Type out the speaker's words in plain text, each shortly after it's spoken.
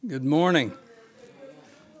Good morning.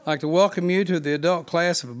 I'd like to welcome you to the adult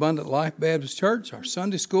class of Abundant Life Baptist Church, our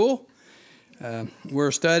Sunday school.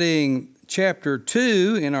 We're studying chapter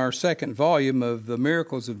 2 in our second volume of The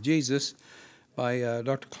Miracles of Jesus by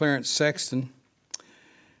Dr. Clarence Sexton.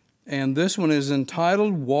 And this one is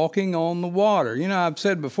entitled Walking on the Water. You know, I've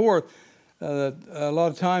said before a lot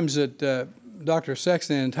of times that Dr.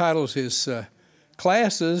 Sexton entitles his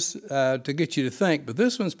classes to get you to think, but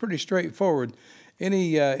this one's pretty straightforward.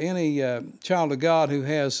 Any child of God who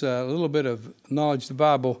has a little bit of knowledge of the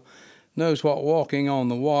Bible knows what walking on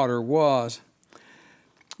the water was.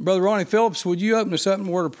 Brother Ronnie Phillips, would you open us up in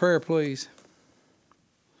a word of prayer, please?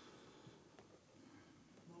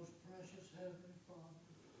 Most precious Heavenly Father,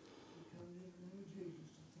 we come in the name of Jesus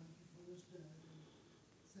to thank you for this day.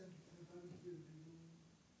 Thank you for everybody here, dear Lord.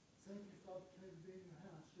 Thank you, Father, for being in your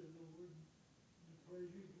house, dear Lord. We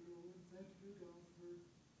praise you, dear Lord. Thank you, God, for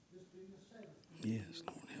this being a Sabbath. Yes,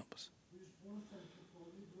 Lord, help us. We just want to thank you for all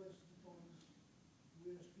your blessings upon us.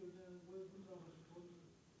 We ask you down the word of God upon the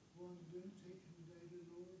one doing teaching today, dear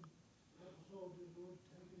Lord. Help us all, dear Lord.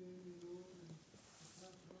 Take it in, dear Lord, and apply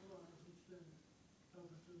it to our lives each day. Help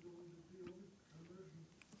us, dear Lord, to be overcomers,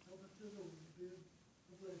 and help us, dear Lord, to be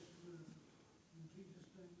a blessing to others. In Jesus'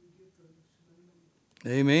 name we give thanks.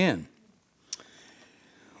 Amen. Amen.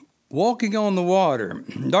 Walking on the water.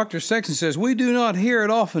 Dr. Sexton says, we do not hear it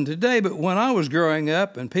often today, but when I was growing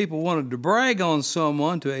up and people wanted to brag on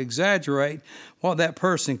someone to exaggerate what that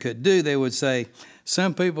person could do, they would say,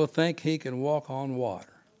 some people think he can walk on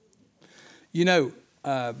water. You know,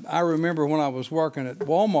 I remember when I was working at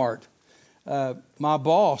Walmart, my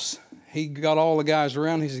boss, he got all the guys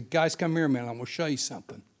around. He said, guys, come here a minute. I'm going to show you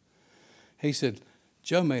something. He said,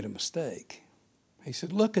 Joe made a mistake. He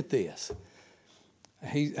said, look at this.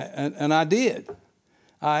 And I did.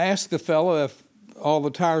 I asked the fellow if all the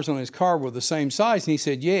tires on his car were the same size, and he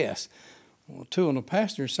said yes. Well, two on the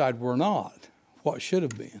passenger side were not. What should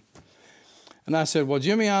have been. And I said, well,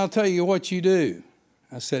 Jimmy, I'll tell you what you do.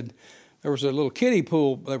 I said, there was a little kiddie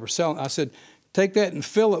pool they were selling. I said, take that and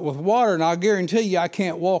fill it with water, and I'll guarantee you I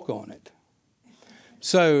can't walk on it.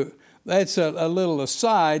 So that's a little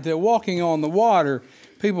aside that walking on the water,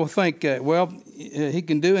 people think, well, he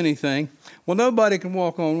can do anything. Well, nobody can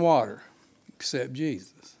walk on water except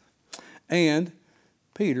Jesus. And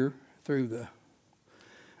Peter, through the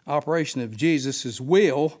operation of Jesus'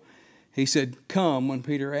 will, he said, come, when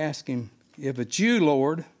Peter asked him, if it's you,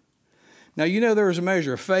 Lord. Now, you know there was a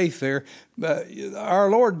measure of faith there. But our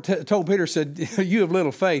Lord told Peter, said, you have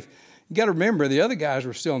little faith. You got to remember, the other guys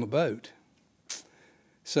were still in the boat.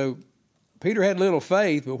 So Peter had little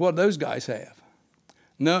faith, but what do those guys have?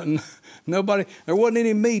 Nobody. There wasn't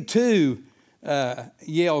any Me Too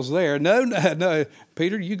yells there. No.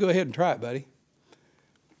 Peter, you go ahead and try it, buddy.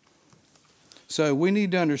 So we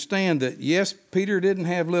need to understand that, yes, Peter didn't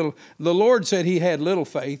have little. The Lord said he had little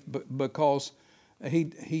faith because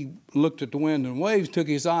he looked at the wind and waves, took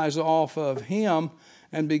his eyes off of him,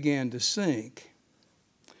 and began to sink.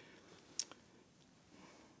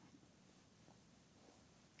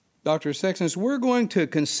 Dr. Sexton says, we're going to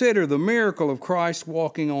consider the miracle of Christ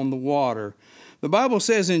walking on the water. The Bible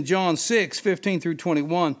says in John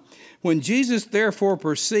 6:15-21, when Jesus therefore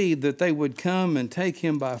perceived that they would come and take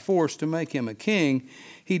him by force to make him a king,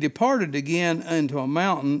 he departed again unto a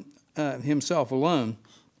mountain himself alone.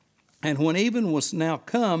 And when even was now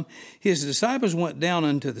come, his disciples went down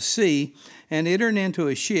unto the sea, and entered into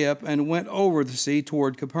a ship, and went over the sea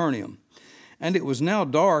toward Capernaum. And it was now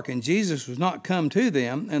dark, and Jesus was not come to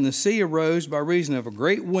them, and the sea arose by reason of a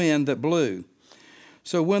great wind that blew.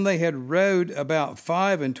 So when they had rowed about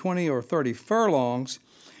 25 or 30 furlongs,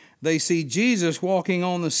 they see Jesus walking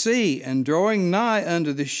on the sea, and drawing nigh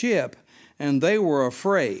unto the ship, and they were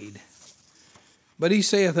afraid. But he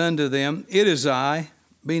saith unto them, it is I,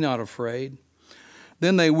 be not afraid.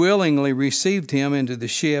 Then they willingly received him into the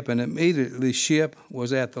ship, and immediately the ship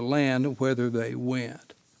was at the land whither they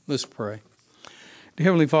went. Let's pray.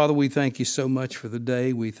 Heavenly Father, we thank you so much for the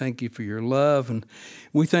day. We thank you for your love, and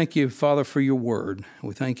we thank you, Father, for your word.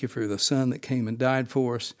 We thank you for the Son that came and died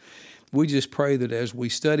for us. We just pray that as we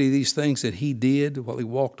study these things that he did while he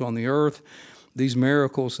walked on the earth, these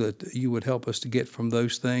miracles, that you would help us to get from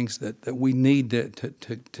those things that we need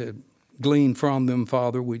to glean from them,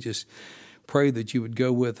 Father. We just pray that you would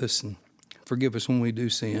go with us and forgive us when we do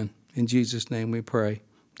sin. In Jesus' name we pray.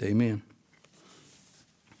 Amen.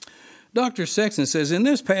 Dr. Sexton says, in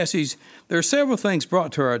this passage, there are several things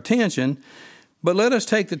brought to our attention, but let us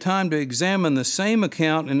take the time to examine the same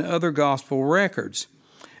account in other gospel records.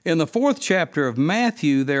 In the 4th chapter of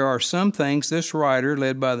Matthew, there are some things this writer,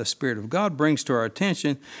 led by the Spirit of God, brings to our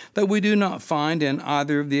attention that we do not find in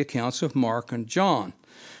either of the accounts of Mark and John.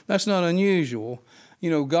 That's not unusual.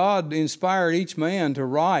 God inspired each man to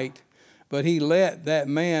write, but he let that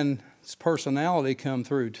man's personality come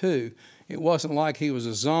through too. It wasn't like he was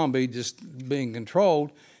a zombie just being controlled.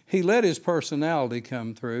 He let his personality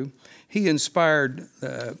come through. He inspired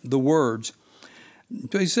the words.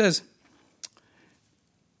 So he says,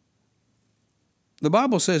 the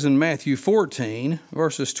Bible says in Matthew 14,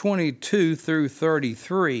 verses 22 through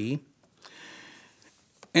 33,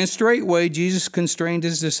 and straightway Jesus constrained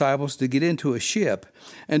his disciples to get into a ship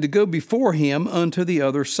and to go before him unto the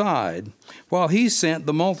other side, while he sent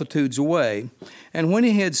the multitudes away. And when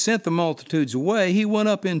he had sent the multitudes away, he went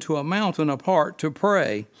up into a mountain apart to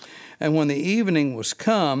pray. And when the evening was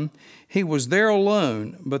come, he was there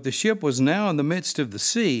alone, but the ship was now in the midst of the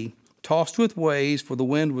sea, tossed with waves, for the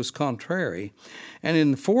wind was contrary. And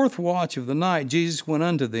in the 4th watch of the night, Jesus went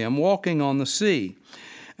unto them, walking on the sea.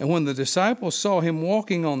 And when the disciples saw him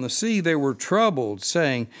walking on the sea, they were troubled,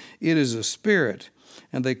 saying, It is a spirit.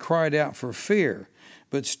 And they cried out for fear.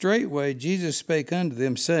 But straightway Jesus spake unto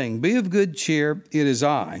them, saying, Be of good cheer, it is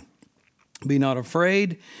I. Be not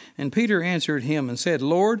afraid. And Peter answered him and said,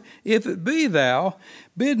 Lord, if it be thou,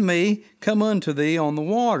 bid me come unto thee on the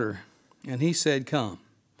water. And he said, Come.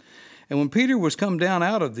 And when Peter was come down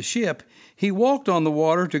out of the ship, he walked on the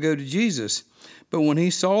water to go to Jesus. But when he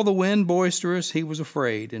saw the wind boisterous, he was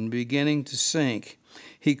afraid, and beginning to sink,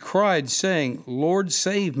 he cried, saying, Lord,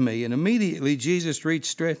 save me. And immediately Jesus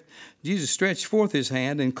stretched forth his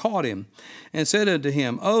hand and caught him, and said unto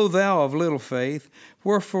him, O thou of little faith,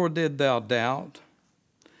 wherefore did thou doubt?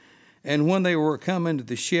 And when they were come into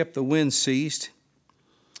the ship, the wind ceased.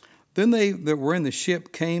 Then they that were in the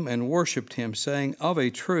ship came and worshipped him, saying, Of a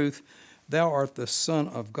truth, thou art the Son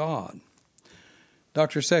of God.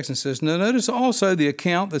 Dr. Sexton says, now notice also the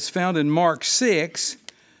account that's found in Mark 6,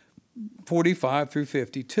 45 through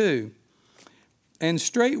 52. And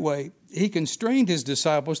straightway he constrained his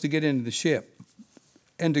disciples to get into the ship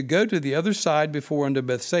and to go to the other side before unto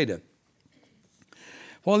Bethsaida,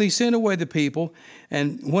 while he sent away the people.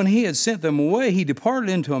 And when he had sent them away, he departed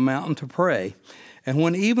into a mountain to pray. And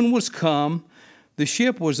when even was come, the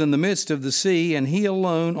ship was in the midst of the sea, and he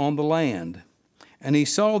alone on the land. And he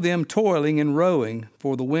saw them toiling and rowing,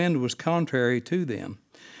 for the wind was contrary to them.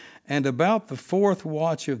 And about the 4th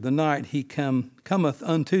watch of the night he cometh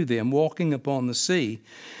unto them, walking upon the sea,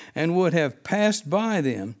 and would have passed by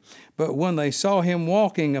them. But when they saw him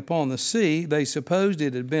walking upon the sea, they supposed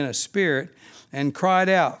it had been a spirit, and cried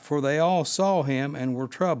out, for they all saw him and were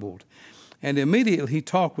troubled. And immediately he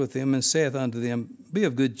talked with them, and saith unto them, Be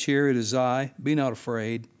of good cheer, it is I, be not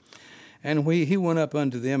afraid. And he went up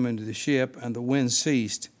unto them into the ship, and the wind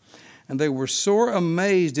ceased. And they were sore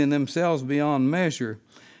amazed in themselves beyond measure,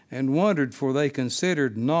 and wondered, for they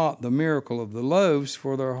considered not the miracle of the loaves,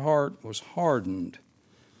 for their heart was hardened.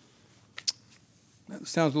 That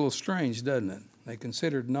sounds a little strange, doesn't it? They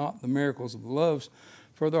considered not the miracles of the loaves,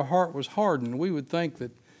 for their heart was hardened. We would think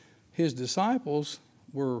that his disciples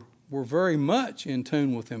were very much in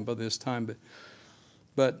tune with him by this time,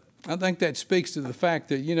 but I think that speaks to the fact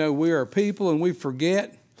that, we are people and we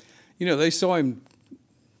forget. They saw him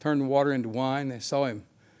turn the water into wine. They saw him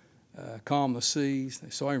calm the seas.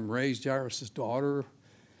 They saw him raise Jairus' daughter.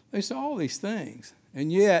 They saw all these things.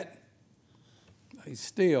 And yet, they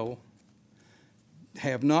still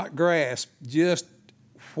have not grasped just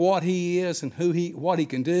what he is and what he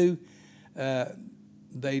can do. They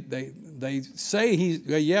say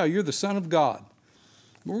you're the Son of God.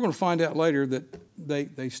 We're going to find out later that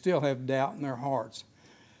they still have doubt in their hearts.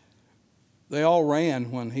 They all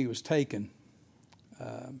ran when he was taken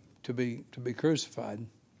to be crucified,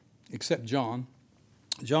 except John.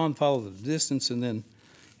 John followed at a distance, and then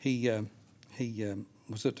he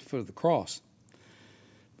was at the foot of the cross.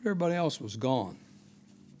 But everybody else was gone.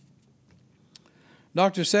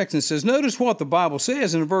 Dr. Sexton says, notice what the Bible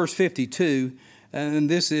says in verse 52, and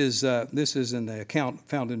this is in the account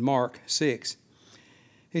found in Mark 6.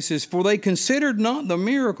 He says, For they considered not the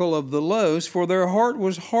miracle of the loaves, for their heart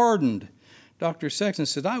was hardened. Dr. Sexton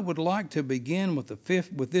said, I would like to begin with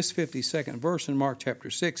this 52nd verse in Mark chapter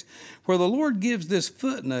 6, where the Lord gives this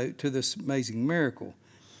footnote to this amazing miracle.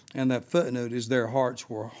 And that footnote is their hearts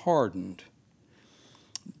were hardened.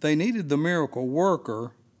 They needed the miracle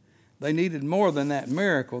worker. They needed more than that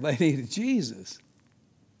miracle. They needed Jesus.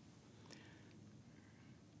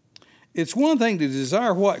 It's one thing to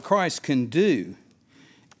desire what Christ can do.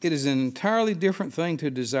 It is an entirely different thing to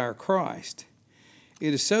desire Christ.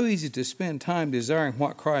 It is so easy to spend time desiring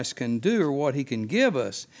what Christ can do or what he can give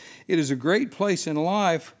us. It is a great place in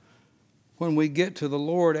life when we get to the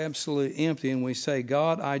Lord absolutely empty and we say,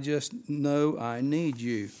 God, I just know I need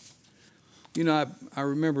you. You know, I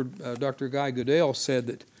remember Dr. Guy Goodell said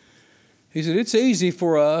that, he said, it's easy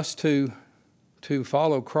for us to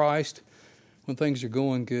follow Christ when things are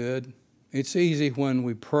going good. It's easy when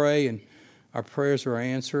we pray and our prayers are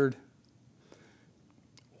answered.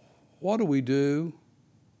 What do we do?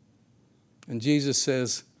 And Jesus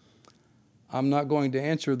says, I'm not going to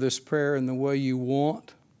answer this prayer in the way you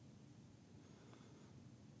want.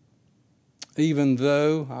 Even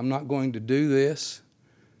though I'm not going to do this,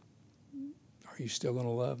 are you still going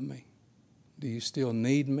to love me? Do you still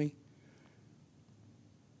need me?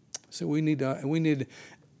 So we need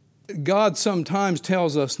God sometimes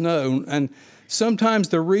tells us no, and sometimes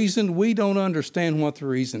the reason, we don't understand what the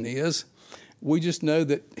reason is. We just know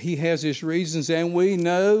that he has his reasons, and we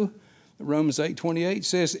know Romans 8:28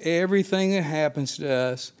 says everything that happens to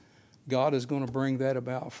us, God is going to bring that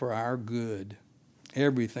about for our good.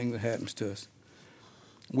 Everything that happens to us.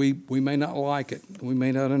 We may not like it. We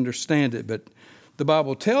may not understand it, but the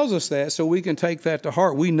Bible tells us that, so we can take that to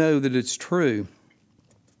heart. We know that it's true.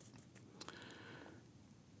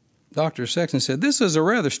 Dr. Sexton said, this is a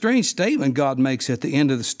rather strange statement God makes at the end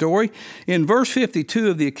of the story. In verse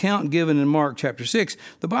 52 of the account given in Mark chapter 6,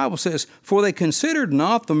 the Bible says, for they considered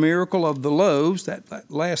not the miracle of the loaves,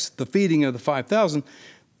 the feeding of the 5,000,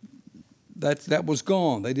 that was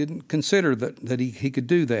gone. They didn't consider that he could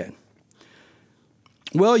do that.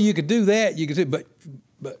 Well, you could do that,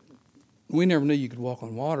 but we never knew you could walk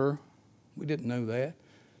on water. We didn't know that.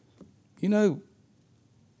 You know,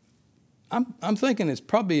 I'm thinking it's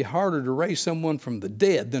probably harder to raise someone from the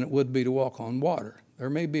dead than it would be to walk on water. There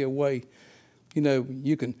may be a way, you know,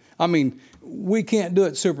 you can. I mean, we can't do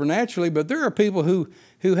it supernaturally, but there are people who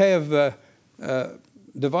have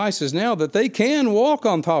devices now that they can walk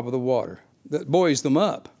on top of the water that buoys them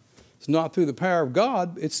up. It's not through the power of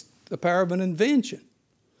God; it's the power of an invention.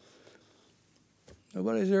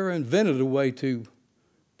 Nobody's ever invented a way to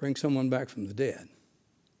bring someone back from the dead,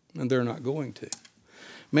 and they're not going to.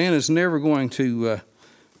 Man is never going to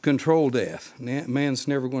control death. Man's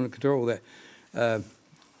never going to control that.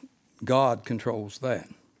 God controls that.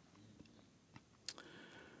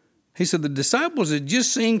 He said the disciples had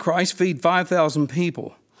just seen Christ feed 5,000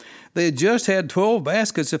 people. They had just had 12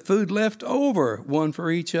 baskets of food left over, one for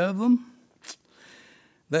each of them.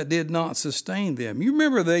 That did not sustain them. You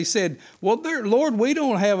remember they said, well, Lord, we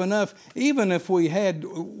don't have enough. Even if we had,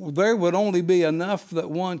 there would only be enough that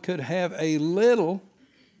one could have a little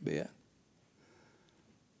bit.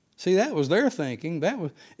 See, that was their thinking. That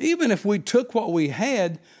was, even if we took what we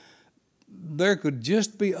had, there could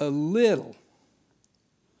just be a little.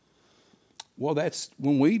 Well, that's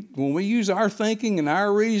when we use our thinking and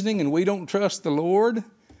our reasoning and we don't trust the Lord,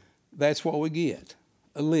 that's what we get,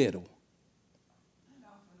 a little. I'd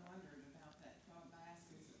often wondered about that 12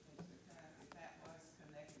 baskets that they took out, if that was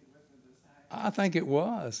connected with the disciples. I think it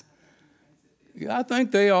was. I think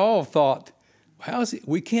they all thought, how is it?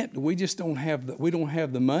 We just don't have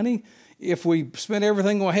the money. If we spent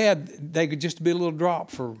everything we had, they could just be a little drop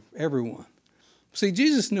for everyone. See,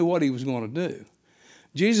 Jesus knew what he was going to do.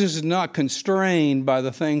 Jesus is not constrained by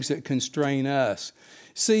the things that constrain us.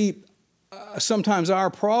 See, sometimes our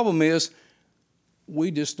problem is we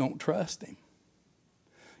just don't trust him.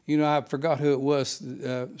 You know, I forgot who it was.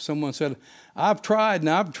 Someone said, I've tried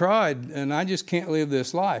and I just can't live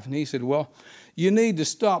this life. And he said, well, you need to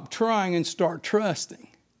stop trying and start trusting.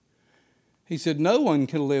 He said, no one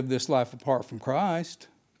can live this life apart from Christ.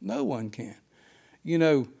 No one can. You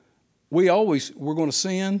know, we're going to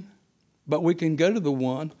sin, but we can go to the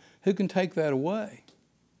one who can take that away.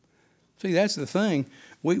 See, that's the thing.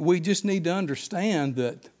 We just need to understand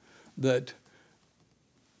that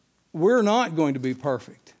we're not going to be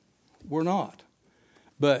perfect. We're not.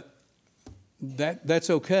 But that's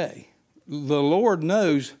okay. The Lord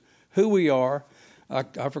knows who we are.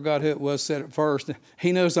 I forgot who it was said it first.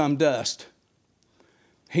 He knows I'm dust.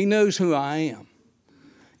 He knows who I am.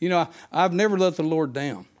 You know, I've never let the Lord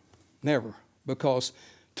down. Never. Because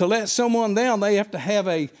to let someone down, they have to have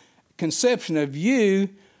a conception of you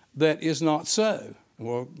that is not so.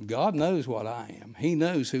 Well, God knows what I am. He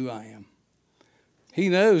knows who I am. He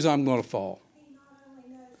knows I'm going to fall. He not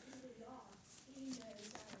only knows who we are, he knows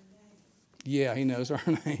our name. Yeah, he knows our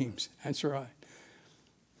names. That's right.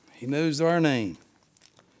 He knows our name.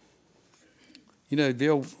 You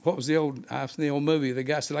know, what was the old movie? The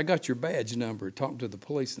guy said, I got your badge number, talking to the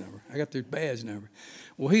police number. I got their badge number.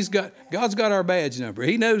 Well, God's got our badge number.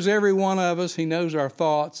 He knows every one of us. He knows our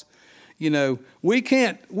thoughts. You know, we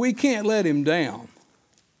can't let him down.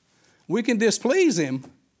 We can displease him,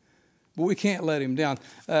 but we can't let him down.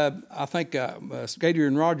 I think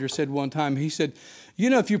Adrian Rogers said one time, he said,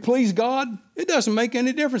 you know, if you please God, it doesn't make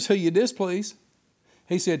any difference who you displease.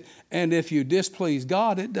 He said, and if you displease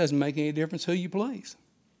God, it doesn't make any difference who you please,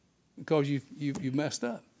 because you've messed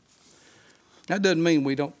up. That doesn't mean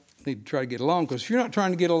we don't need to try to get along, because if you're not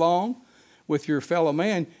trying to get along with your fellow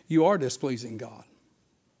man, you are displeasing God.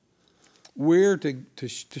 We're to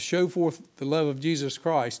show forth the love of Jesus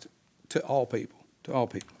Christ to all people,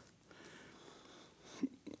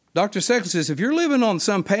 Dr. Sexton says, if you're living on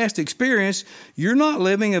some past experience, you're not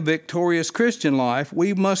living a victorious Christian life.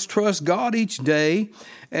 We must trust God each day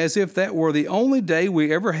as if that were the only day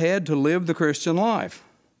we ever had to live the Christian life.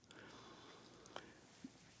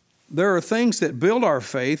 There are things that build our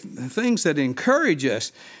faith, things that encourage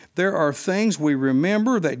us. There are things we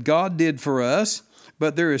remember that God did for us,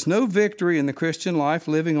 but there is no victory in the Christian life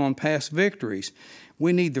living on past victories.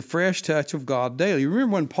 We need the fresh touch of God daily. You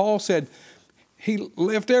remember when Paul said he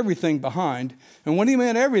left everything behind, and when he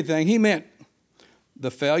meant everything, he meant the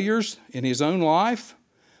failures in his own life,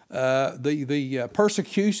 the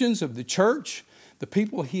persecutions of the church, the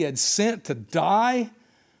people he had sent to die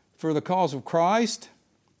for the cause of Christ,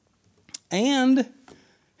 and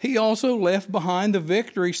he also left behind the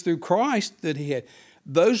victories through Christ that he had.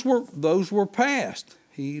 Those were past.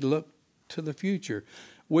 He looked to the future.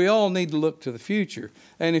 We all need to look to the future.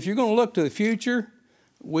 And if you're going to look to the future,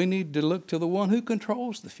 we need to look to the one who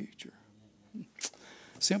controls the future.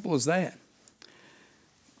 Simple as that.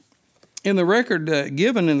 In the record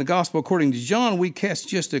given in the Gospel according to John, we catch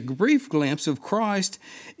just a brief glimpse of Christ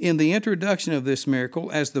in the introduction of this miracle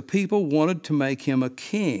as the people wanted to make him a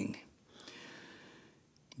king.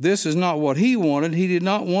 This is not what he wanted. He did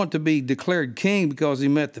not want to be declared king because he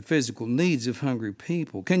met the physical needs of hungry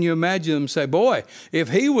people. Can you imagine them say, boy, if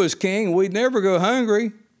he was king, we'd never go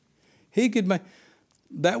hungry. He could make...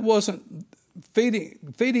 That wasn't...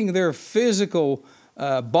 Feeding their physical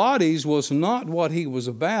bodies was not what he was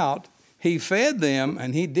about. He fed them,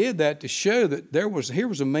 and he did that to show that here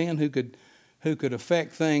was a man who could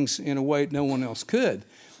affect things in a way no one else could.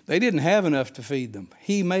 They didn't have enough to feed them.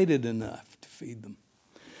 He made it enough to feed them.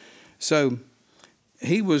 So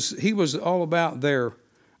he was all about their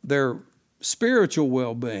spiritual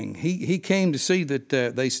well-being. He came to see that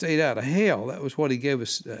they stayed out of hell. That was what he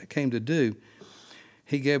came to do.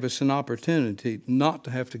 He gave us an opportunity not to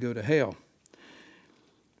have to go to hell.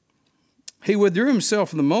 He withdrew himself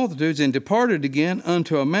from the multitudes and departed again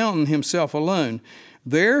unto a mountain himself alone.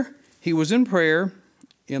 There he was in prayer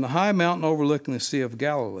in the high mountain overlooking the Sea of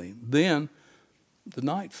Galilee. Then the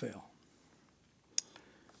night fell.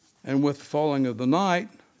 And with the falling of the night,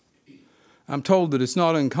 I'm told that it's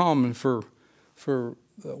not uncommon for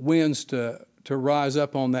winds to rise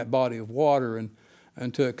up on that body of water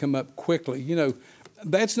and to come up quickly. You know,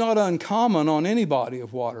 that's not uncommon on any body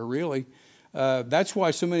of water, really. That's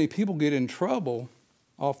why so many people get in trouble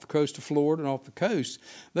off the coast of Florida and off the coast.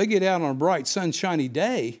 They get out on a bright, sunshiny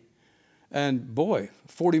day, and boy,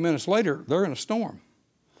 40 minutes later, they're in a storm.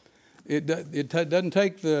 It doesn't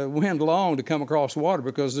take the wind long to come across water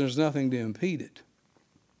because there's nothing to impede it.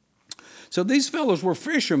 So these fellows were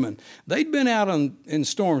fishermen. They'd been out in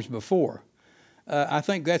storms before. I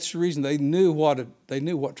think that's the reason they knew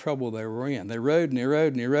what trouble they were in. They rode and they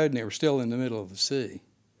rode and they rode and they were still in the middle of the sea.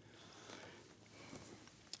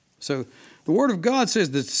 So the Word of God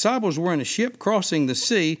says the disciples were in a ship crossing the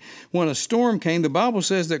sea. When a storm came, the Bible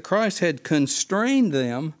says that Christ had constrained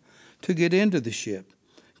them to get into the ship.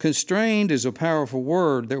 Constrained is a powerful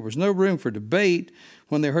word. There was no room for debate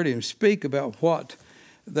when they heard him speak about what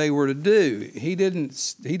they were to do. He didn't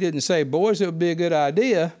say, boys, it would be a good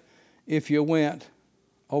idea if you went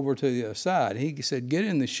over to the other side. He said, get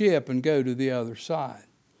in the ship and go to the other side.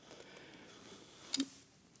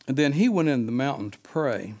 And then he went in the mountain to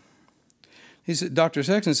pray. He said, Dr.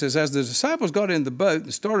 Sexton says, as the disciples got in the boat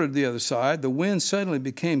and started to the other side, the wind suddenly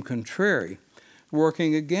became contrary,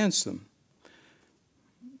 working against them.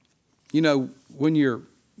 You know, when you're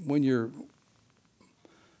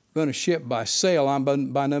run a ship by sail,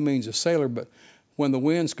 I'm by no means a sailor, but when the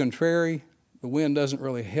wind's contrary, the wind doesn't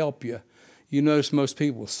really help you. You notice most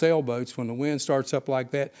people with sailboats, when the wind starts up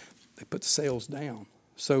like that, they put the sails down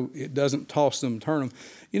so it doesn't toss them, turn them.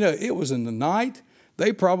 You know, it was in the night.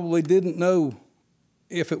 They probably didn't know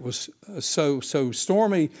if it was so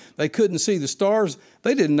stormy. They couldn't see the stars.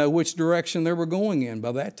 They didn't know which direction they were going in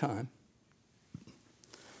by that time.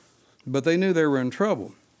 But they knew they were in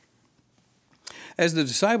trouble. As the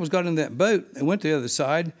disciples got in that boat and went to the other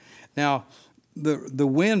side, now the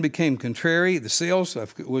wind became contrary. The sails,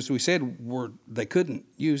 as we said, they couldn't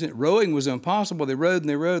use it. Rowing was impossible. They rowed and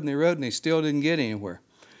they rowed and they rowed, and they still didn't get anywhere.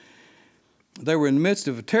 They were in the midst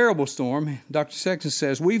of a terrible storm. Dr. Sexton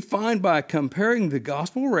says, we find by comparing the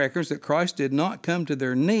gospel records that Christ did not come to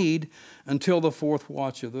their need until the fourth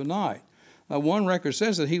watch of the night. Now, one record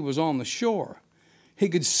says that he was on the shore. He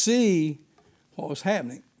could see what was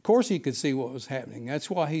happening. Of course he could see what was happening. That's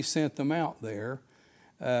why he sent them out there.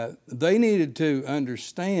 They needed to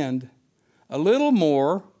understand a little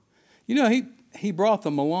more. You know, he brought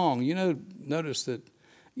them along. You know, notice that,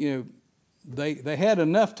 you know, they had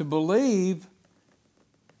enough to believe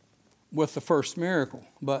with the first miracle,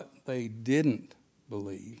 but they didn't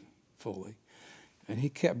believe fully. And he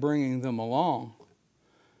kept bringing them along.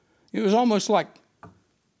 It was almost like,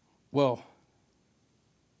 well,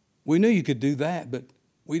 we knew you could do that, but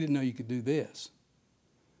we didn't know you could do this.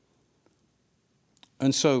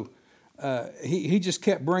 And so he just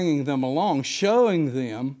kept bringing them along, showing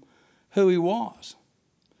them who he was.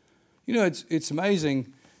 You know, it's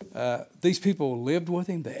amazing. These people lived with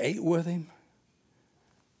him. They ate with him.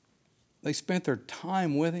 They spent their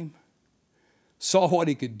time with him, saw what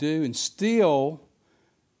he could do, and still,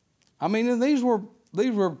 I mean, these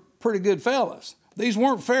were pretty good fellas. These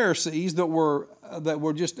weren't Pharisees that were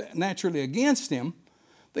just naturally against him.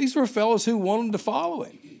 These were fellows who wanted to follow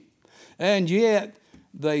him, and yet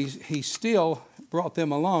he still brought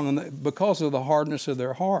them along, and because of the hardness of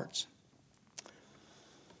their hearts.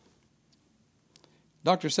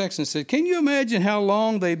 Dr. Sexton said, can you imagine how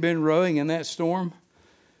long they'd been rowing in that storm?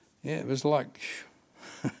 Yeah, it was like,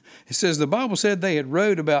 it says the Bible said they had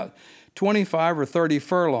rowed about 25 or 30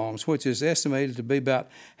 furlongs, which is estimated to be about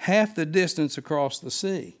half the distance across the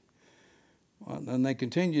sea. Well, and they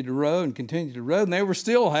continued to row, and they were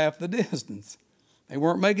still half the distance. They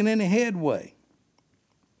weren't making any headway.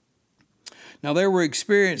 Now, they were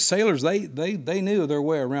experienced sailors. They knew their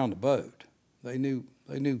way around the boat. They knew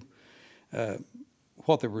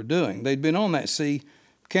what they were doing. They'd been on that sea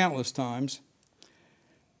countless times,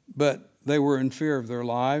 but they were in fear of their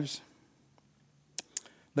lives.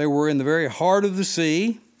 They were in the very heart of the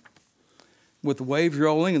sea with the waves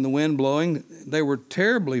rolling and the wind blowing. They were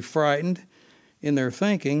terribly frightened in their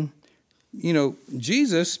thinking. You know,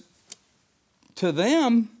 Jesus, to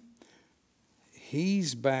them,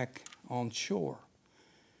 he's back on shore.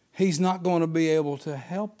 He's not going to be able to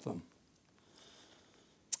help them.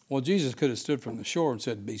 Well, Jesus could have stood from the shore and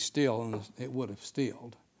said, be still, and it would have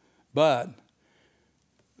stilled. But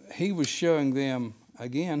he was showing them,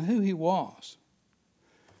 again, who he was.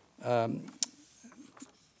 To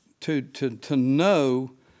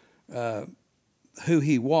know who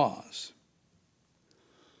he was.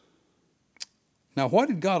 Now, why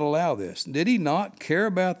did God allow this? Did he not care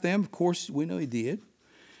about them? Of course, we know he did.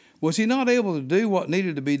 Was he not able to do what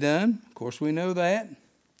needed to be done? Of course, we know that.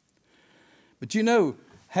 But you know,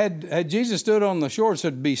 had Jesus stood on the shore and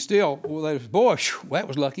said, be still, well, boy, that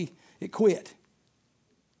was lucky. It quit.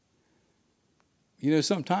 You know,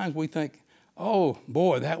 sometimes we think, oh,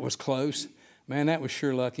 boy, that was close. Man, that was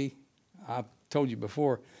sure lucky. I've told you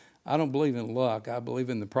before, I don't believe in luck. I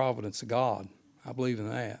believe in the providence of God. I believe in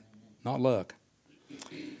that, not luck.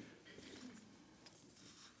 If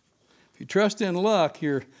you trust in luck,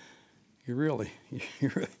 you're really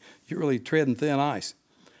treading thin ice.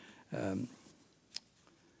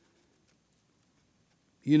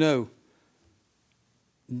 You know,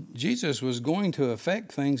 Jesus was going to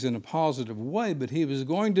affect things in a positive way, but he was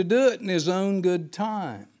going to do it in his own good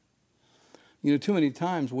time. You know, too many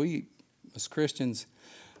times we, as Christians,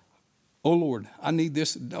 oh, Lord, I need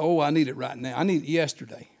this. Oh, I need it right now. I need it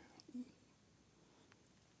yesterday.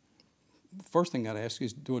 The first thing I'd ask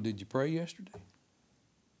is, did you pray yesterday?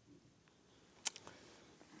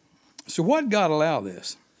 So why did God allow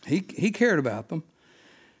this? He cared about them.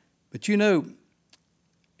 But you know,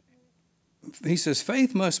 he says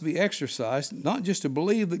faith must be exercised, not just to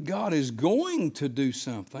believe that God is going to do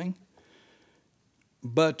something,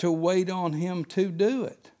 but to wait on him to do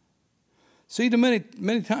it. See,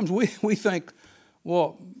 many times we think,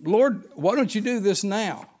 well, Lord, why don't you do this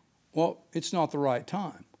now? Well, it's not the right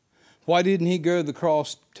time. Why didn't he go to the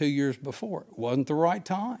cross 2 years before? It wasn't the right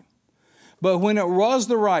time. But when it was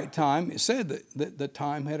the right time, it said that the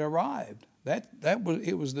time had arrived.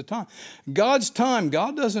 It was the time. God's time.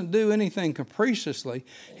 God doesn't do anything capriciously.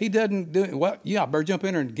 He doesn't do, well, yeah, I better jump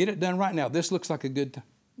in there and get it done right now. This looks like a good time.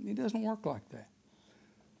 He doesn't work like that.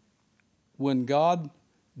 When God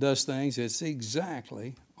does things, it's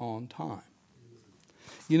exactly on time.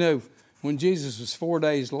 You know, when Jesus was 4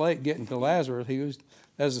 days late getting to Lazarus, he was,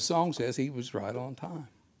 as the song says, he was right on time.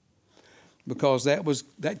 because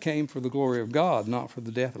that came for the glory of God, not for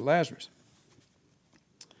the death of Lazarus.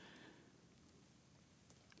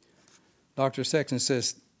 Dr. Sexton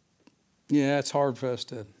says, yeah, it's hard for us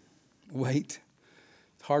to wait.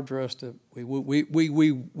 It's hard for us to,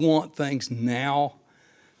 we want things now.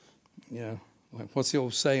 You know, like what's the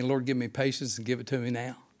old saying? Lord, give me patience and give it to me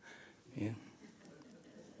now. Yeah.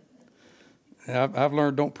 And I've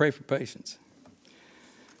learned don't pray for patience.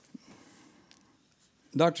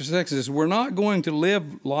 Dr. Sexton says, we're not going to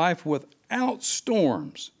live life without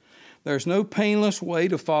storms. There's no painless way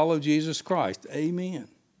to follow Jesus Christ. Amen.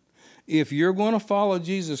 If you're going to follow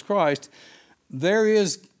Jesus Christ, there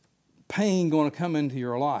is pain going to come into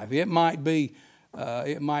your life. It might be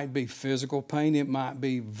physical pain. It might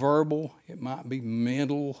be verbal. It might be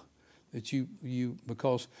mental. That you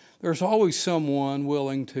because there's always someone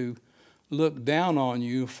willing to look down on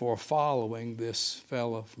you for following this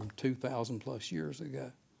fella from 2,000 plus years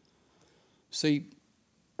ago. See,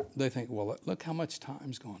 they think, well, look how much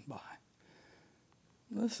time's gone by.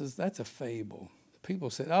 That's a fable. People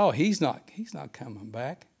said, oh, he's not coming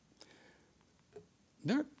back.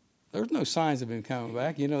 There's no signs of him coming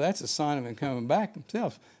back. You know, that's a sign of him coming back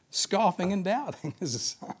himself. Scoffing and doubting is a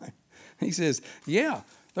sign. He says, yeah,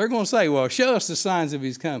 they're going to say, well, show us the signs of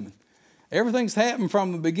his coming. Everything's happened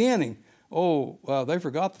from the beginning. Oh, well, they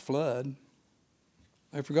forgot the flood.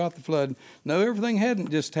 They forgot the flood. No, everything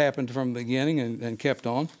hadn't just happened from the beginning and kept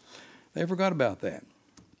on. They forgot about that.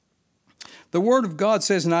 The Word of God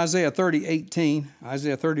says in Isaiah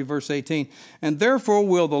 30 verse 18, and therefore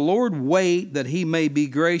will the Lord wait that he may be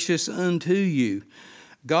gracious unto you.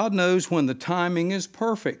 God knows when the timing is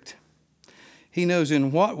perfect. He knows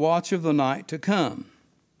in what watch of the night to come.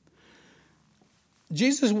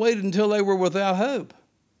 Jesus waited until they were without hope.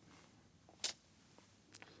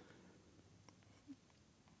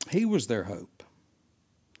 He was their hope.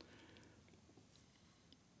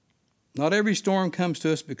 Not every storm comes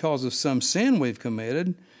to us because of some sin we've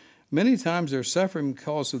committed. Many times they're suffering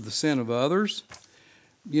because of the sin of others.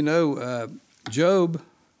 You know, Job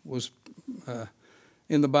was,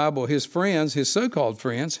 in the Bible, his friends, his so-called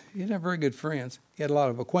friends, he didn't have very good friends. He had a lot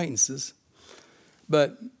of acquaintances.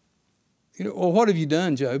 But, you know, well, what have you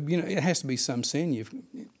done, Job? You know, it has to be some sin.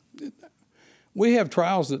 We have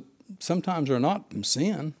trials that sometimes are not from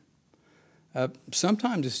sin.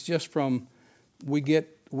 Sometimes it's just from we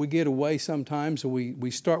get away sometimes. We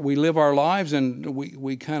live our lives and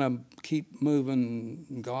we kind of keep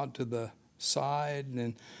moving God to the side,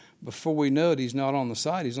 and before we know it, he's not on the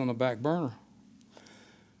side, he's on the back burner.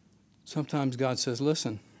 Sometimes God says,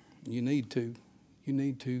 listen, you need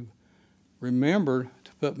to remember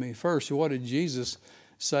to put me first. What did Jesus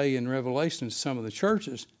say in Revelation to some of the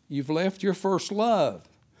churches? You've left your first love.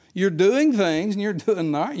 You're doing things and you're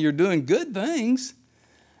doing good things.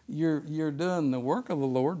 You're doing the work of the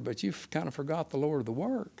Lord, but you've kind of forgot the Lord of the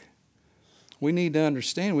work. We need to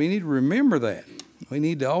understand. We need to remember that. We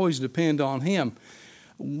need to always depend on him.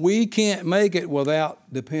 We can't make it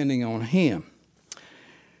without depending on him.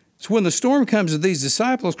 So when the storm comes to these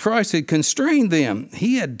disciples, Christ had constrained them.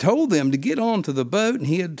 He had told them to get onto the boat, and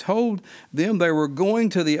he had told them they were going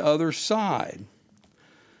to the other side.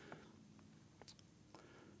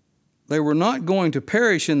 They were not going to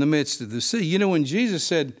perish in the midst of the sea. You know, when Jesus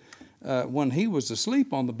said, when he was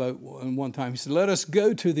asleep on the boat one time, he said, let us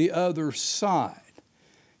go to the other side.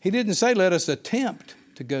 He didn't say, let us attempt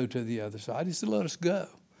to go to the other side. He said, let us go.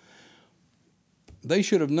 They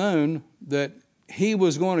should have known that he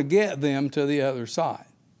was going to get them to the other side.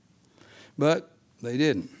 But they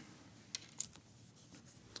didn't.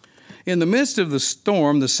 In the midst of the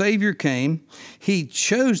storm, the Savior came. He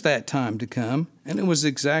chose that time to come, and it was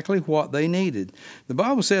exactly what they needed. The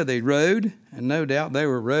Bible said they rowed, and no doubt they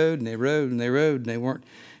rowed, and they rowed, and they rowed, and they weren't.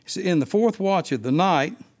 In the fourth watch of the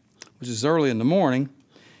night, which is early in the morning,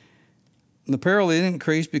 the peril had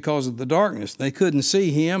increased because of the darkness. They couldn't see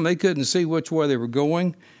him. They couldn't see which way they were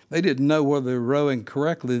going. They didn't know whether they were rowing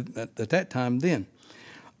correctly at that time then.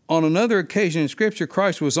 On another occasion in Scripture,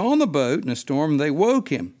 Christ was on the boat in a storm, and they woke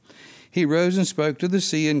him. He rose and spoke to the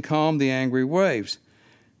sea and calmed the angry waves.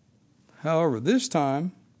 However, this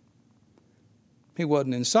time, he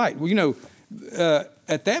wasn't in sight. Well, you know,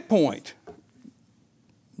 at that point,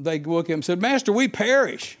 they woke him and said, Master, we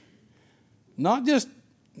perish. Not just,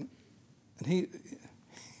 they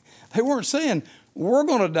weren't saying, we're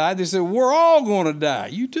going to die. They said, we're all going to die.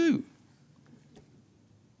 You too.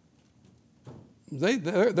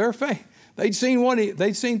 Their faith. They'd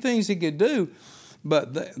seen things he could do.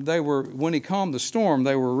 But they were, when he calmed the storm,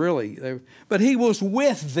 but he was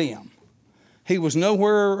with them. He was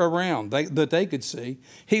nowhere around that they could see.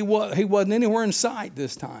 He wasn't anywhere in sight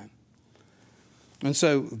this time. And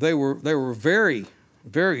so they were very,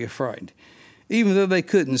 very afraid. Even though they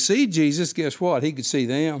couldn't see Jesus, guess what? He could see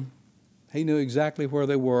them. He knew exactly where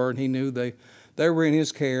they were, and he knew they were in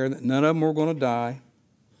his care, that none of them were going to die.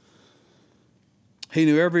 He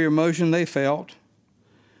knew every emotion they felt.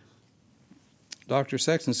 Dr.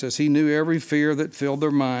 Sexton says he knew every fear that filled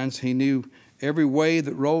their minds. He knew every wave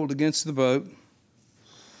that rolled against the boat.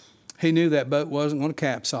 He knew that boat wasn't going to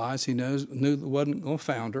capsize. He knew it wasn't going to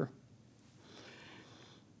founder.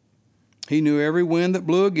 He knew every wind that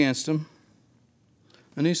blew against him,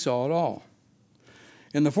 and he saw it all.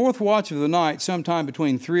 In the fourth watch of the night, sometime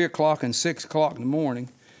between 3 o'clock and 6 o'clock in the morning,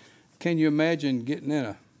 can you imagine getting in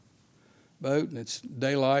a boat and it's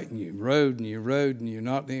daylight and you rode and you're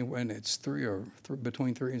not anywhere and it's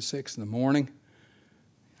between 3 and 6 in the morning?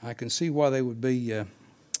 I can see why they would be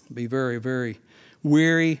very, very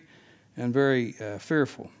weary and very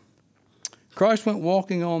fearful. Christ went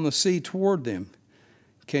walking on the sea toward them.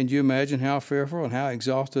 Can you imagine how fearful and how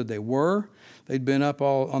exhausted they were? They'd been up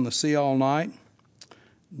all on the sea all night.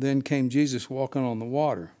 Then came Jesus walking on the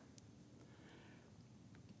water.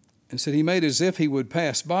 And said he made as if he would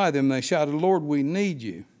pass by them. They shouted, "Lord, we need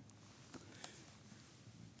you."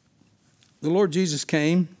 The Lord Jesus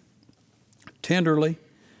came tenderly.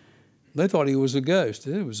 They thought he was a ghost.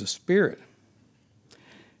 It was a spirit.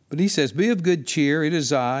 But he says, "Be of good cheer. It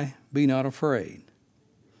is I. Be not afraid."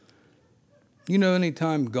 You know,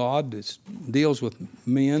 anytime God deals with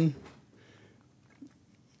men,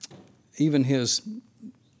 even his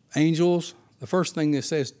angels, the first thing they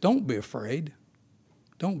say is, "Don't be afraid.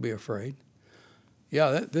 Don't be afraid."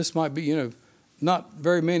 Yeah, this might be, not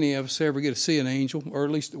very many of us ever get to see an angel, or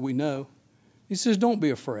at least that we know. He says, "Don't be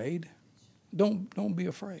afraid. Don't be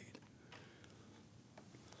afraid."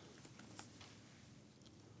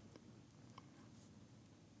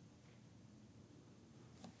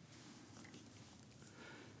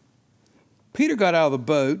 Peter got out of the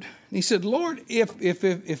boat and he said, "Lord, if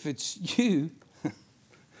it's you,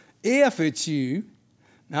 if it's you."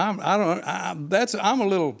 Now I'm a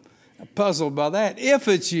little puzzled by that. If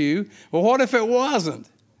it's you, well, what if it wasn't?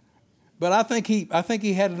 But I think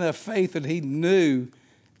he had enough faith that he knew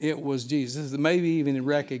it was Jesus, maybe even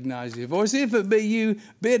recognized his voice. "If it be you,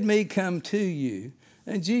 bid me come to you."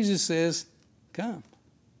 And Jesus says, "Come."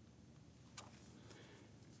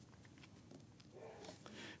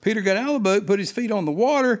 Peter got out of the boat, put his feet on the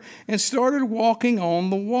water, and started walking on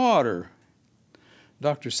the water.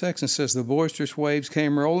 Dr. Sexton says the boisterous waves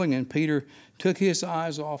came rolling, and Peter took his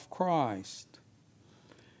eyes off Christ.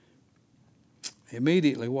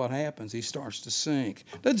 Immediately, what happens? He starts to sink.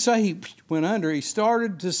 Doesn't say he went under. He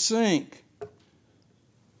started to sink.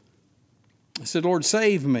 He said, "Lord,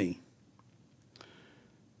 save me."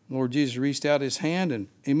 Lord Jesus reached out his hand and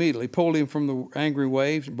immediately pulled him from the angry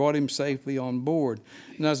waves and brought him safely on board.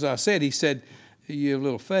 And as I said, he said, "You have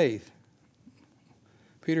little faith."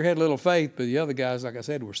 Peter had little faith, but the other guys, like I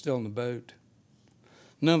said, were still in the boat.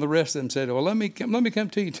 None of the rest of them said, "Well, let me come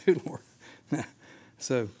to you too, Lord."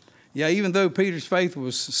 So, yeah, even though Peter's faith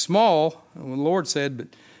was small, the Lord said,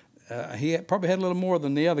 but he probably had a little more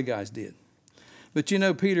than the other guys did. But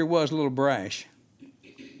Peter was a little brash.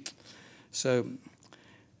 So,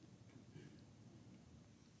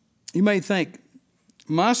 you may think,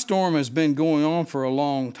 my storm has been going on for a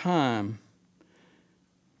long time.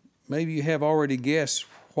 Maybe you have already guessed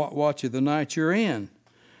what watch of the night you're in.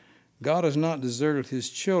 God has not deserted his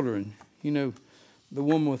children. The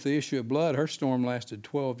woman with the issue of blood, her storm lasted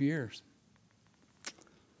 12 years.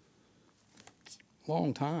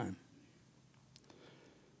 Long time.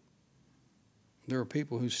 There are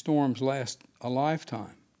people whose storms last a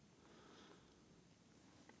lifetime.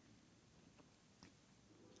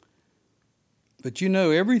 But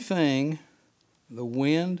everything, the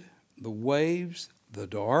wind, the waves, the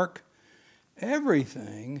dark,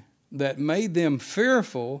 everything that made them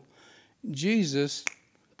fearful, Jesus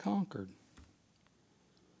conquered.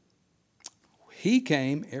 He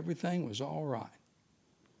came, everything was all right.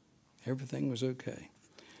 Everything was okay.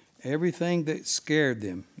 Everything that scared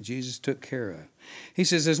them, Jesus took care of. He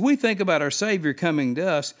says, as we think about our Savior coming to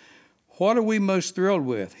us, what are we most thrilled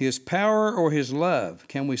with? His power or his love?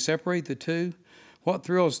 Can we separate the two? What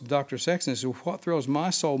thrills Dr. Sexton says, what thrills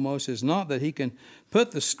my soul most is not that he can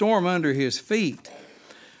put the storm under his feet.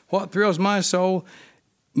 What thrills my soul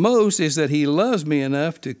most is that he loves me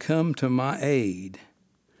enough to come to my aid.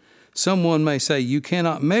 Someone may say, you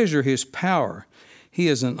cannot measure his power. He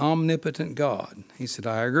is an omnipotent God. He said,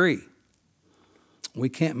 I agree. We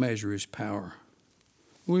can't measure his power.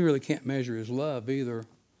 We really can't measure his love either.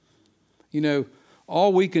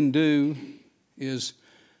 All we can do is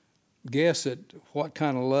guess at what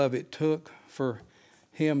kind of love it took for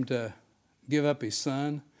him to give up his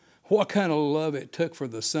son, what kind of love it took for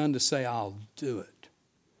the son to say, I'll do it.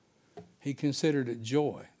 He considered it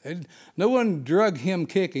joy. No one drug him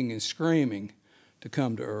kicking and screaming to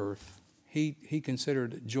come to earth. He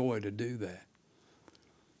considered it joy to do that.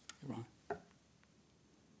 Right. The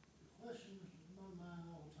question in my mind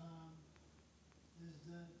all the time is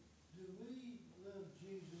that do we love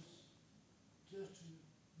Jesus just to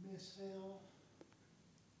miss hell?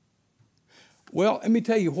 Well, let me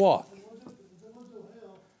tell you what. If there was no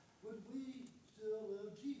hell, would we still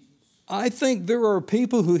love Jesus? I think there are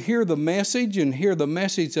people who hear the message and hear the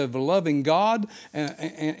message of a loving God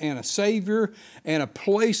and a Savior and a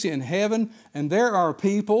place in heaven. And there are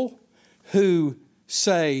people who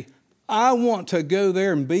say, I want to go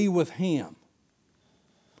there and be with Him.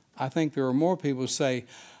 I think there are more people who say,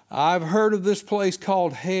 I've heard of this place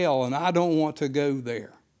called hell and I don't want to go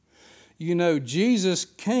there. You know, Jesus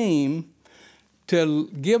came to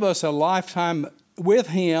give us a lifetime with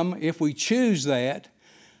Him if we choose that.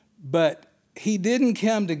 But He didn't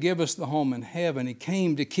come to give us the home in heaven. He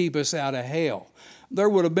came to keep us out of hell. There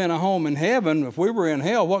would have been a home in heaven. If we were in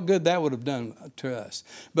hell, what good that would have done to us.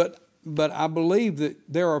 But I believe that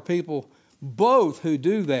there are people both who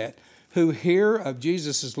do that, who hear of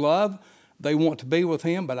Jesus' love. They want to be with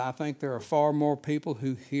Him, but I think there are far more people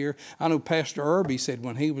who hear. I know Pastor Irby said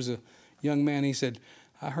when he was a young man, he said,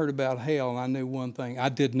 I heard about hell and I knew one thing. I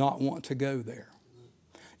did not want to go there.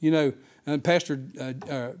 You know, and Dr.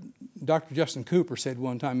 Justin Cooper said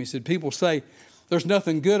one time, he said, people say there's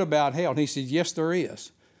nothing good about hell. And he said, yes, there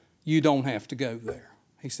is. You don't have to go there.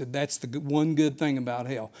 He said, that's the one good thing about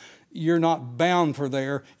hell. You're not bound for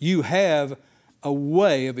there. You have a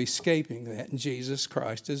way of escaping that, and Jesus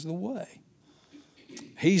Christ is the way.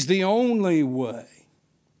 He's the only way.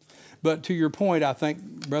 But to your point, I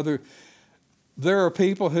think, brother, there are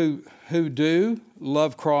people who do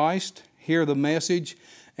love Christ, hear the message,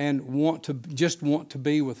 and want to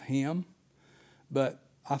be with Him. But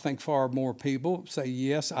I think far more people say,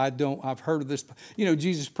 yes, I've heard of this. You know,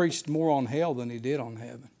 Jesus preached more on hell than He did on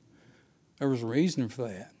heaven. There was a reason for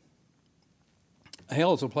that.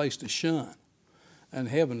 Hell is a place to shun, and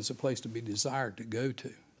heaven is a place to be desired to go to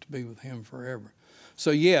be with Him forever.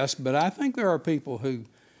 So yes, but I think there are people who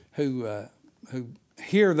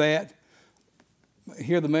hear that,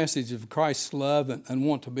 hear the message of Christ's love and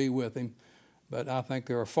want to be with Him. But I think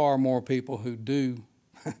there are far more people who do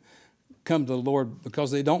come to the Lord because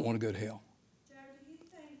they don't want to go to hell. Joe, do you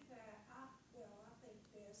think that, I think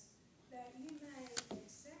this, that you may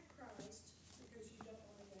accept Christ because you don't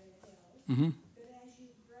want to go to hell, Mm-hmm. but as you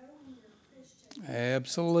grow in your Christian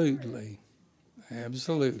Absolutely.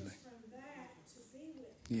 Absolutely. from that to be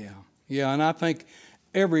with Him. Yeah. Yeah, and I think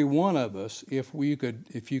every one of us, if you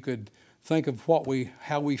could think of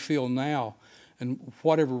how we feel now and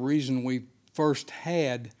whatever reason we first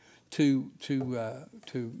had to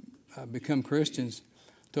become Christians,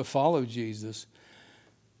 to follow Jesus,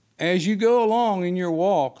 as you go along in your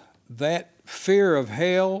walk, that fear of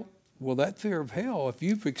hell, if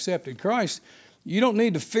you've accepted Christ, you don't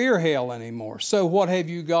need to fear hell anymore. So what have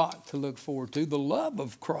you got to look forward to? The love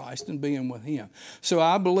of Christ and being with Him. So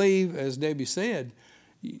I believe, as Debbie said,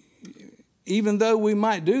 even though we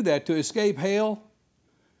might do that to escape hell,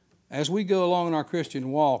 as we go along in our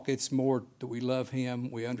Christian walk, it's more that we love Him,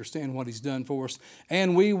 we understand what He's done for us,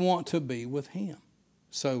 and we want to be with Him.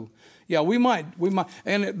 So, yeah, we might,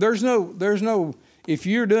 and there's no, if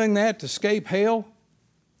you're doing that to escape hell,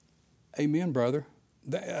 amen, brother.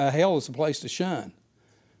 Hell is a place to shun.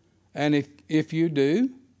 And if you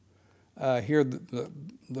do hear the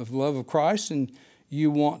love of Christ and you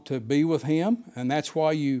want to be with Him, and that's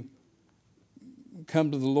why you come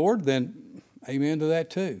to the Lord, then amen to that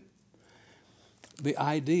too. The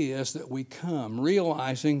idea is that we come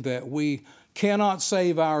realizing that we cannot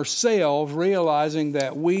save ourselves, realizing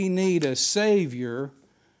that we need a Savior.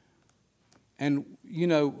 And, you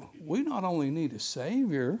know, we not only need a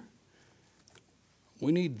Savior,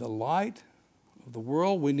 we need the light of the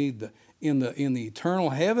world. We need in the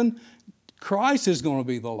eternal heaven, Christ is going to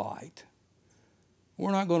be the light.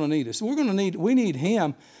 We're not going to need us. We need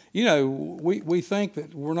Him. You know, we think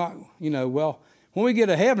that we're not, well, when we get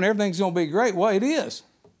to heaven, everything's going to be great. Well, it is.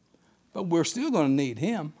 But we're still going to need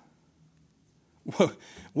Him.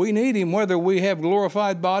 We need Him whether we have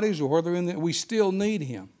glorified bodies or whether we still need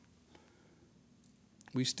Him.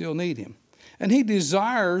 We still need Him. And He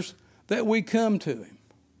desires that we come to Him.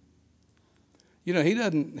 You know,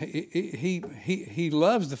 He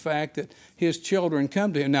loves the fact that His children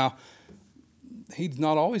come to Him. Now, He's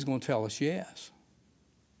not always going to tell us yes.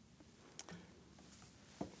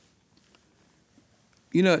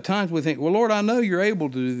 You know, at times we think, well, Lord, I know you're able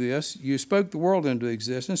to do this. You spoke the world into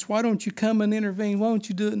existence. Why don't you come and intervene? Why don't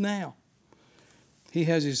you do it now? He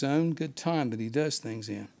has his own good time that he does things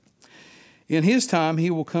in. In his time, he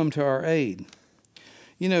will come to our aid.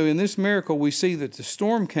 You know, in this miracle, we see that the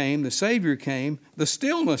storm came, the Savior came, the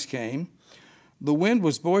stillness came, the wind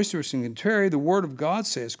was boisterous and contrary. The Word of God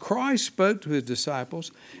says, Christ spoke to his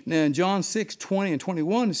disciples. Now in John 6, 20 and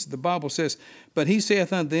 21, the Bible says, but he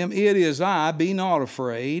saith unto them, it is I, be not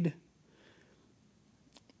afraid.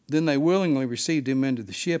 Then they willingly received him into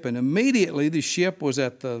the ship, and immediately the ship was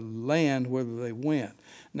at the land whither they went.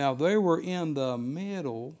 Now they were in the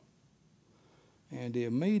middle, and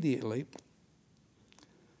immediately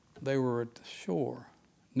they were at the shore.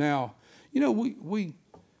 Now, you know, we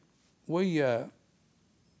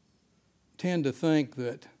tend to think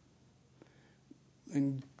that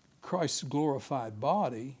in Christ's glorified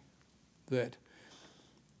body that,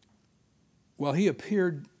 well, he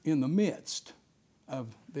appeared in the midst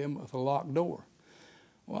of them with a locked door.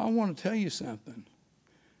 Well, I want to tell you something.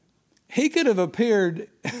 He could have appeared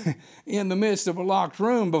in the midst of a locked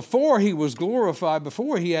room before he was glorified,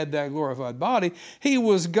 before he had that glorified body. He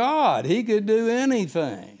was God. He could do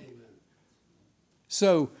anything.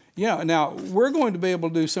 So, yeah, now we're going to be able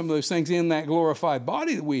to do some of those things in that glorified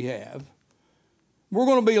body that we have. We're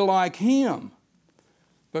going to be like him.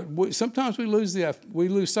 But sometimes we lose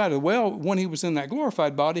sight of, well, when he was in that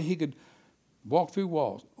glorified body, he could walk through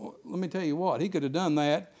walls. Let me tell you what, he could have done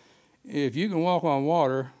that. If you can walk on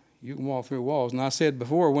water, you can walk through walls. And I said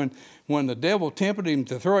before, when the devil tempted him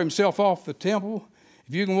to throw himself off the temple,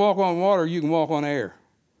 if you can walk on water, you can walk on air.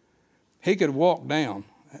 He could walk down.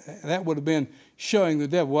 That would have been showing the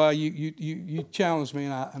devil, well, you challenged me,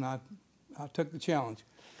 and I took the challenge.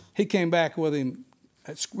 He came back with him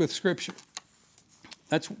with Scripture.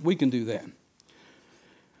 We can do that.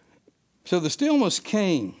 So the stillness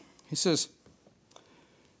came. He says,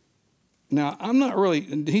 now, I'm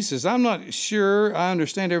not sure I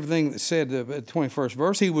understand everything that's said at the 21st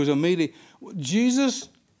verse. He was immediate. Jesus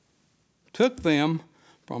took them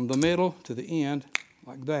from the middle to the end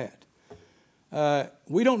like that.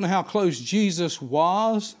 We don't know how close Jesus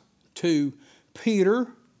was to Peter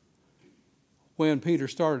when Peter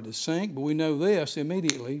started to sink, but we know this,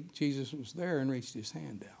 immediately Jesus was there and reached his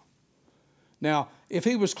hand out. Now, if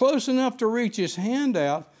he was close enough to reach his hand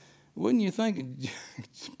out, wouldn't you think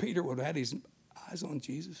Peter would have had his eyes on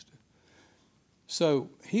Jesus? So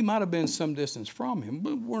he might have been some distance from him,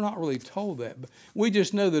 but we're not really told that. But we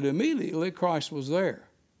just know that immediately Christ was there.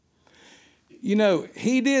 You know,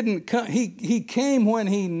 he didn't come, he came when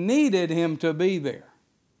he needed him to be there,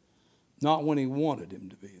 not when he wanted him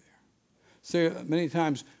to be there. So many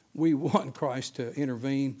times we want Christ to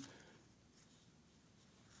intervene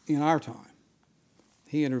in our time.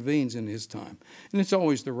 He intervenes in his time, and it's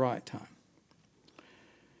always the right time.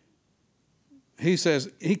 He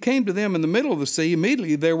says, he came to them in the middle of the sea.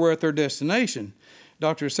 Immediately they were at their destination.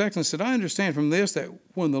 Dr. Sexton said, I understand from this that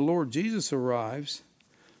when the Lord Jesus arrives,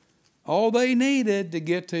 all they needed to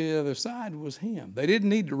get to the other side was him. They didn't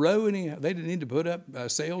need to row any. They didn't need to put up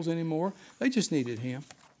sails anymore. They just needed him.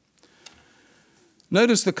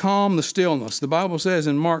 Notice the calm, the stillness. The Bible says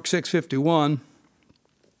in Mark 6:51,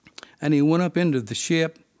 and he went up into the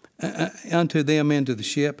ship, unto them into the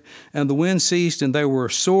ship, and the wind ceased, and they were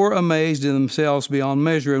sore amazed in themselves beyond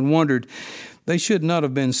measure, and wondered. They should not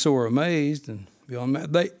have been sore amazed and beyond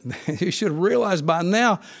measure. They should have realized by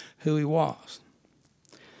now who he was.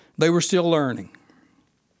 They were still learning.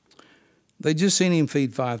 They just seen him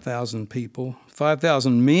feed 5,000 people,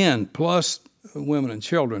 5,000 men plus women and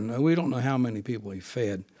children. We don't know how many people he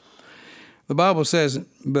fed. The Bible says,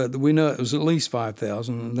 but we know it was at least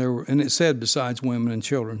 5,000, and it said besides women and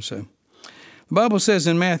children. So the Bible says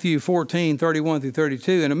in Matthew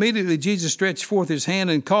 14:31-32, and immediately Jesus stretched forth his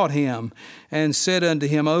hand and caught him, and said unto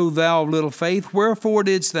him, O thou of little faith, wherefore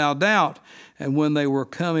didst thou doubt? And when they were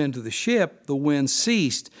come into the ship, the wind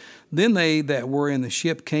ceased. Then they that were in the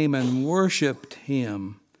ship came and worshipped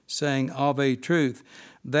him, saying, Of a truth,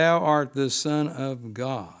 thou art the Son of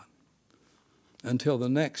God. Until the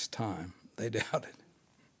next time they doubted.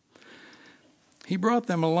 He brought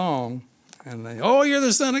them along, and they, oh, you're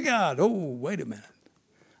the Son of God. Oh, wait a minute.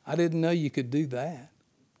 I didn't know you could do that.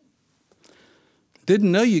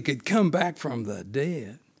 Didn't know you could come back from the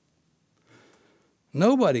dead.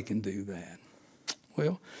 Nobody can do that.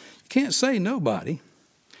 Well, you can't say nobody.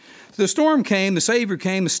 The storm came, the Savior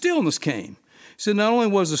came, the stillness came. So not only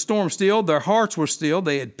was the storm stilled, their hearts were stilled.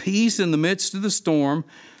 They had peace in the midst of the storm.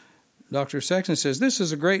 Dr. Sexton says this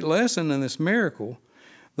is a great lesson in this miracle.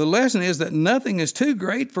 The lesson is that nothing is too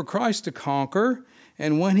great for Christ to conquer,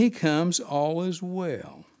 And when he comes, all is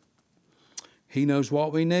well. He knows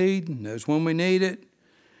what we need, knows when we need it.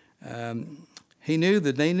 He knew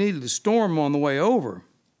that they needed a storm on the way over.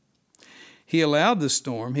 He allowed the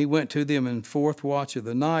storm. He went to them in fourth watch of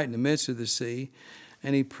the night in the midst of the sea,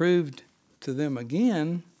 and he proved to them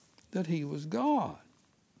again that he was God.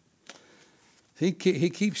 He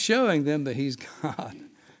keeps showing them that he's God.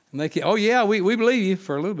 And they keep, oh yeah, we believe you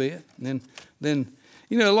for a little bit. And then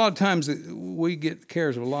you know, a lot of times we get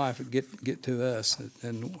cares of life that get to us,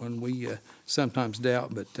 and when we sometimes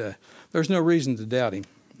doubt, but there's no reason to doubt him.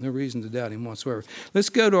 No reason to doubt him whatsoever. Let's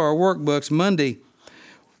go to our workbooks. Monday,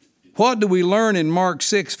 what do we learn in Mark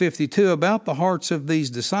 6:52 about the hearts of these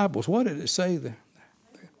disciples? What did it say there?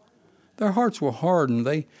 Their hearts were hardened.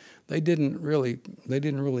 They didn't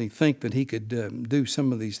really think that he could do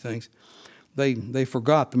some of these things. They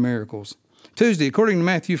forgot the miracles. Tuesday, according to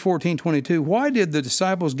Matthew 14:22, why did the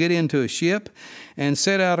disciples get into a ship and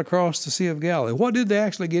set out across the Sea of Galilee? What did they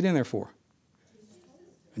actually get in there for?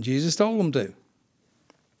 Jesus told them to.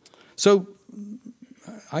 So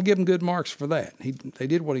I give them good marks for that. They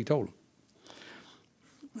did what he told them.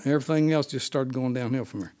 Everything else just started going downhill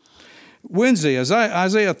from there. Wednesday,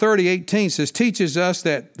 Isaiah 30:18 says, teaches us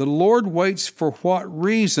that the Lord waits for what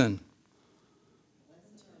reason?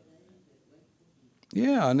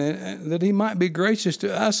 Yeah, and that he might be gracious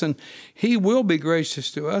to us, and he will be gracious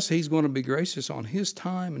to us. He's going to be gracious on his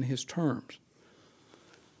time and his terms.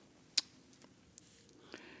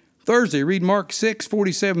 Thursday, read Mark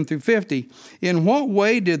 6:47 through 50. In what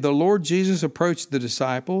way did the Lord Jesus approach the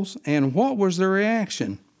disciples, and what was their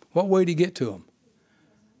reaction? What way did he get to them?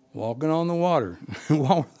 Walking on the water. What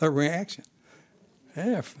was their reaction?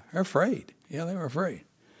 Yeah, they're afraid. Yeah, they were afraid.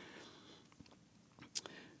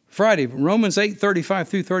 Friday, Romans 8:35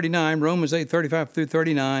 through 39. Romans 8:35 through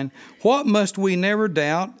 39. What must we never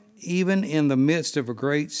doubt, even in the midst of a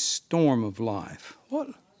great storm of life? What?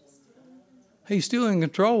 He's still in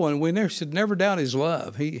control, and we should never doubt his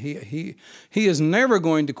love. He is never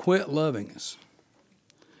going to quit loving us.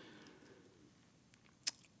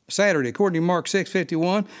 Saturday, according to Mark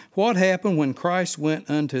 6:51, what happened when Christ went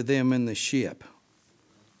unto them in the ship?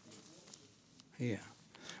 Yeah.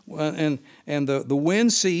 Well, and the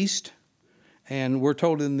wind ceased, and we're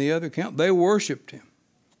told in the other account, they worshiped him.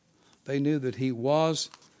 They knew that he was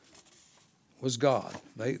God.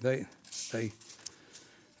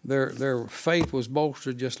 Their faith was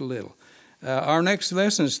bolstered just a little. Our next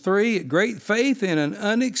lesson is 3, great faith in an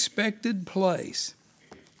unexpected place.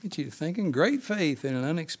 Get you to thinking, great faith in an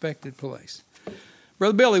unexpected place.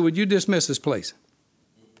 Brother Billy, would you dismiss this, please?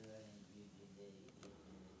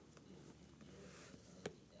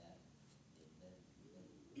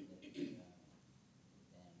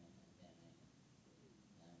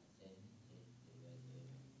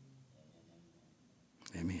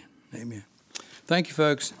 Amen. Amen. Thank you,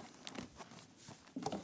 folks.